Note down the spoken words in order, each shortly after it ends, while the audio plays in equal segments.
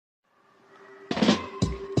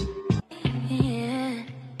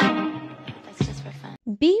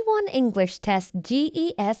B1 English Test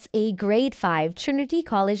GESE Grade 5 Trinity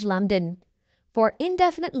College London for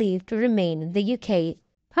indefinite leave to remain in the UK,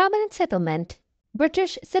 permanent settlement,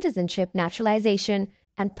 British citizenship naturalisation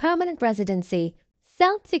and permanent residency,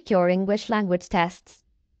 self-secure English language tests.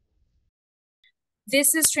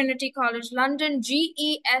 This is Trinity College London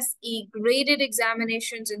GESE Graded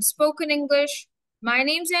Examinations in Spoken English. My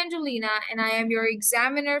name's Angelina and I am your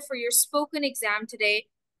examiner for your spoken exam today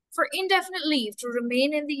for indefinite leave to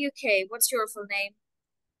remain in the UK. What's your full name?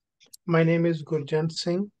 My name is Gurjant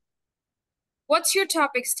Singh. What's your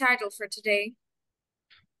topic's title for today?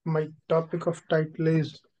 My topic of title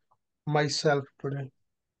is myself today.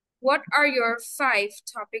 What are your 5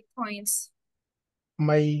 topic points?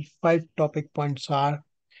 My 5 topic points are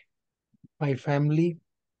my family,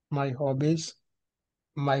 my hobbies,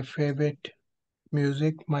 my favorite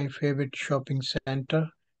music, my favorite shopping center,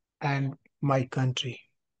 and my country.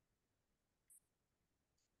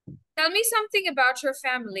 Tell me something about your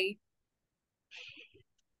family.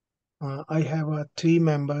 I have 3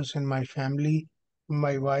 members in my family,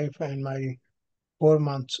 my wife and my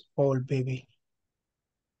 4-month-old baby.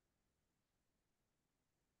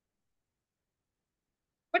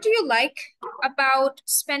 What do you like about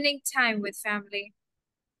spending time with family?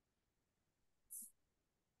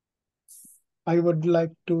 I would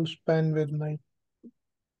like to spend with my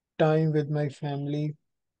time with my family.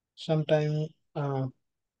 Sometime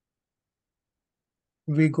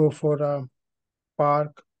we go for a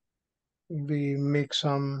park, we make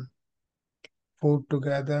some food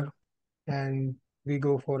together, and we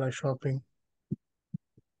go for a shopping.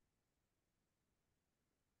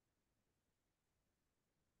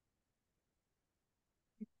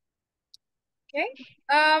 Okay.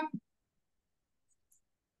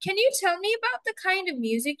 Can you tell me about the kind of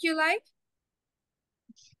music you like?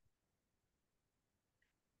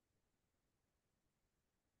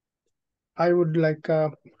 I would like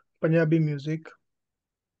Punjabi music.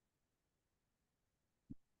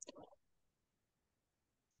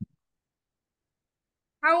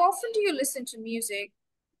 How often do you listen to music?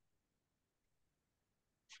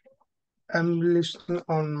 I'm listening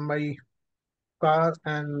on my car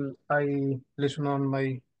and I listen on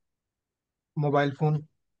my mobile phone.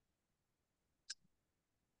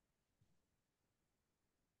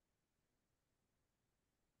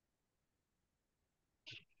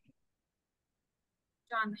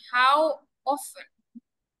 John, how often?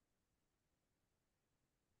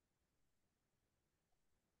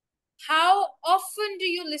 How often do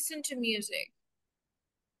you listen to music?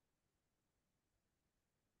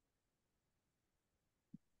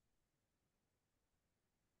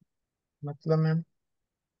 मतलब ma'am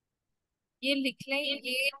ये लिख लें,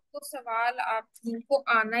 ये आपको सवाल आपको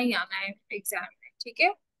आना ही आना है एग्जाम में, ठीक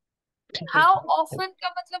है? हाउ ऑफन का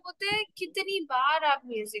मतलब होता है कितनी बार आप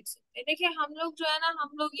म्यूजिक सुनते हैं। देखिए हम लोग जो है ना,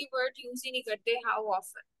 हम लोग ये वर्ड यूज ही नहीं करते हाउ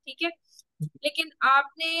ऑफन, ठीक है? लेकिन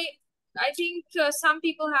आपने I think some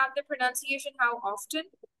people have the pronunciation how often,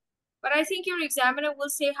 but I think your examiner will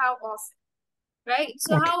say how often, right?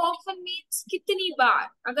 So Okay. how often means कितनी बार।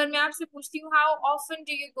 अगर मैं आपसे पूछती हूँ how often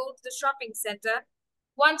do you go to the shopping center?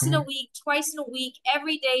 Once in a week, twice in a week,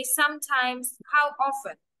 every day, sometimes. How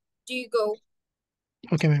often do you go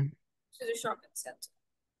Okay, ma'am. to the shopping center?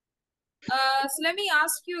 So let me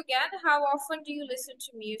ask you again, how often do you listen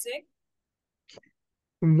to music?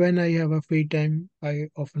 When I have a free time, I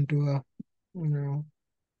often do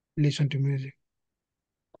listen to music.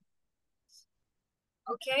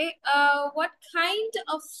 Okay. What kind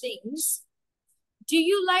of things do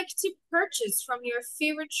you like to purchase from your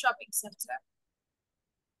favorite shopping center?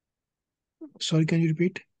 Sorry, can you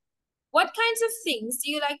repeat? What kinds of things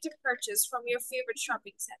do you like to purchase from your favorite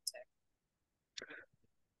shopping center?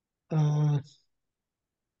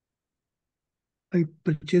 I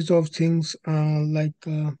purchase of things like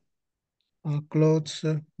clothes,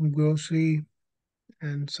 grocery,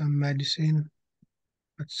 and some medicine,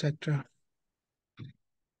 etc.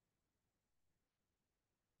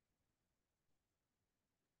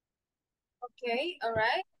 Okay, all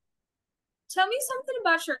right. Tell me something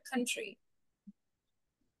about your country.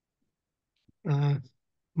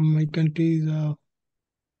 My country is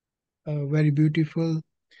very beautiful.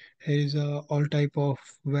 There is all type of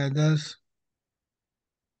weathers.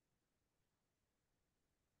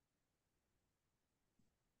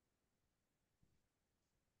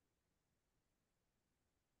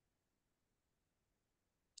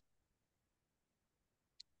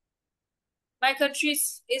 My country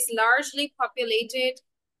is largely populated.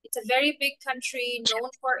 It's a very big country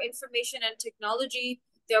known for information and technology.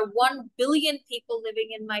 There are 1 billion people living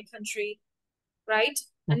in my country, right?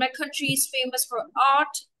 And my country is famous for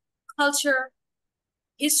art, culture,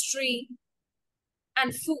 history,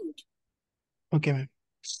 and food. Okay, ma'am.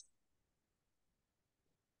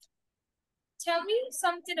 Tell me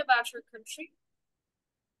something about your country.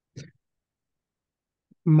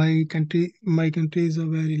 My country is a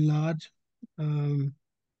very large. Um,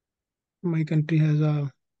 my country has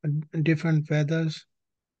a different weathers.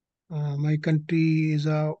 My country is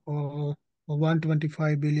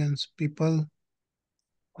 125 billion people.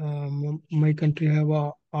 My country have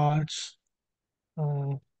arts,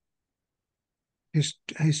 uh,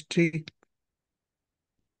 history.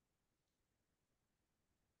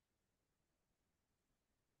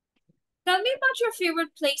 Tell me about your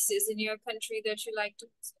favorite places in your country that you like to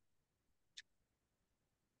visit.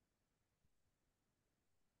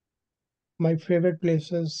 My favorite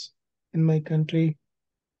places in my country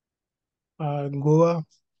are Goa,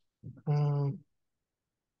 uh,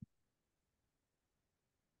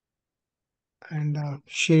 and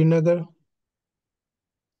Srinagar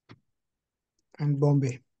and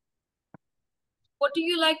Bombay. What do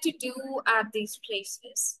you like to do at these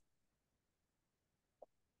places?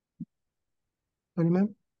 Sorry,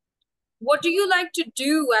 ma'am. What do you like to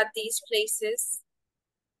do at these places?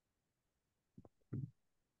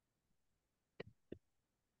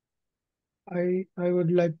 I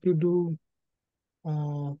would like to do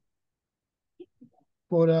uh,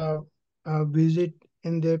 for a visit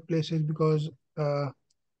in their places because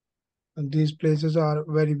these places are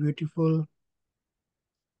very beautiful.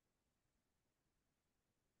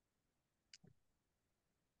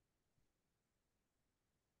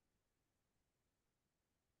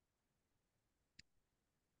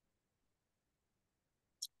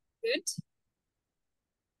 Good.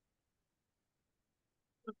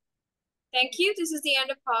 Thank you. This is the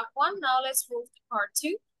end of part one. Now let's move to part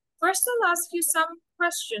two. First, I'll ask you some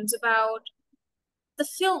questions about the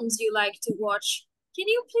films you like to watch. Can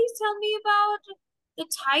you please tell me about the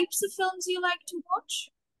types of films you like to watch?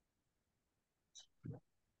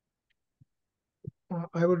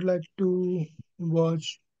 I would like to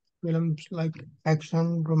watch films like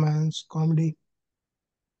action, romance, comedy.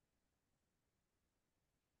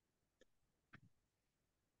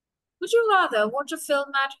 Would you rather watch a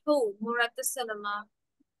film at home or at the cinema?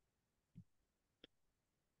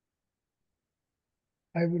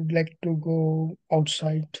 I would like to go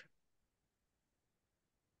outside.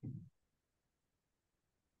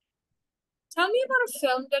 Tell me about a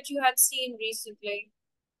film that you had seen recently.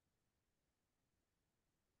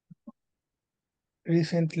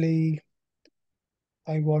 Recently,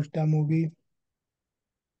 I watched a movie,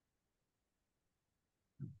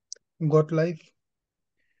 Got Life.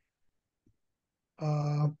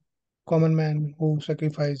 A common man who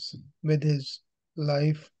sacrificed with his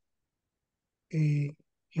life. He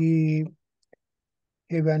he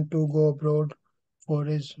he went to go abroad for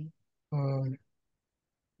his um,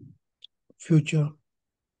 future.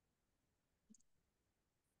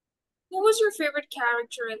 Who was your favorite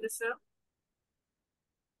character in the film?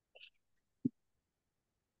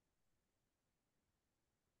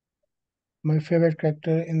 My favorite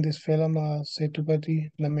character in this film is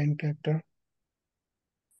Setupati, the main character.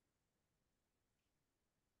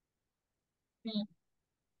 Hmm.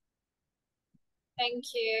 Thank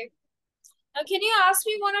you. Now, can you ask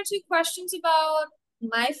me one or two questions about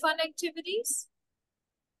my fun activities?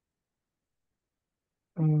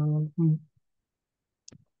 Um,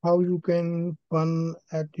 how you can fun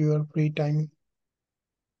at your free time?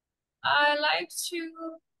 I like to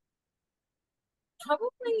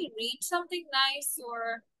probably read something nice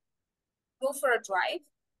or go for a drive.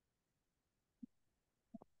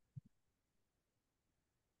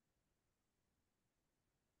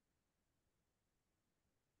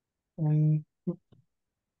 And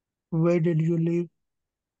where did you live?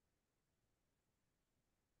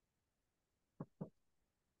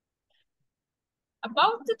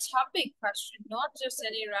 About the topic question, not just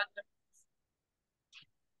any random.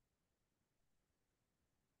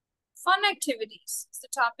 Fun activities. The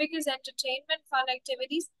topic is entertainment, fun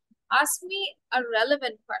activities. Ask me a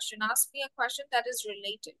relevant question. Ask me a question that is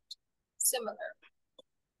related, similar.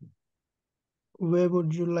 Where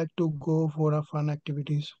would you like to go for a fun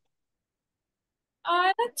activities? I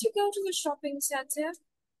like to go to the shopping center.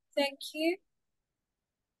 Thank you.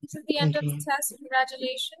 This is the end Thank of you, the ma'am. test.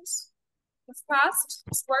 Congratulations. You've passed.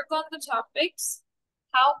 Let's work on the topics.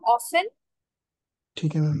 How often,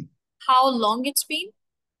 ठीक है ma'am. how long it's been.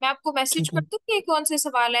 मैं आपको message ठीक कर है. दूं कि कौन से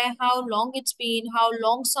सवाल है. How long it's been, how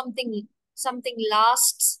long something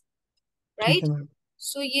lasts, ठीक है right? मैम.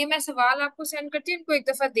 So ये मैं सवाल आपको सेंड करती हूँ. इनको एक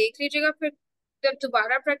दफा देख लीजिएगा, फिर जब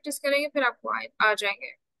दोबारा प्रैक्टिस करेंगे फिर आपको आ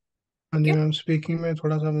जाएंगे. हाँ ठीक जी है। मैम, स्पीकिंग में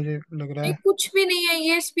थोड़ा सा मुझे लग रहा नहीं है। कुछ भी नहीं है,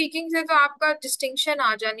 ये स्पीकिंग से तो आपका डिस्टिंक्शन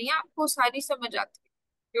आ जानी है, आपको सारी समझ आती है।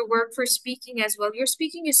 Your work for speaking as well, your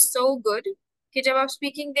speaking is so good कि जब आप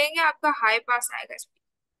स्पीकिंग देंगे आपका हाई पास आएगा।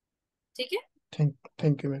 ठीक है। Thank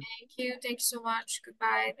thank you ma'am. Thank you so much, good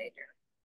bye, letter.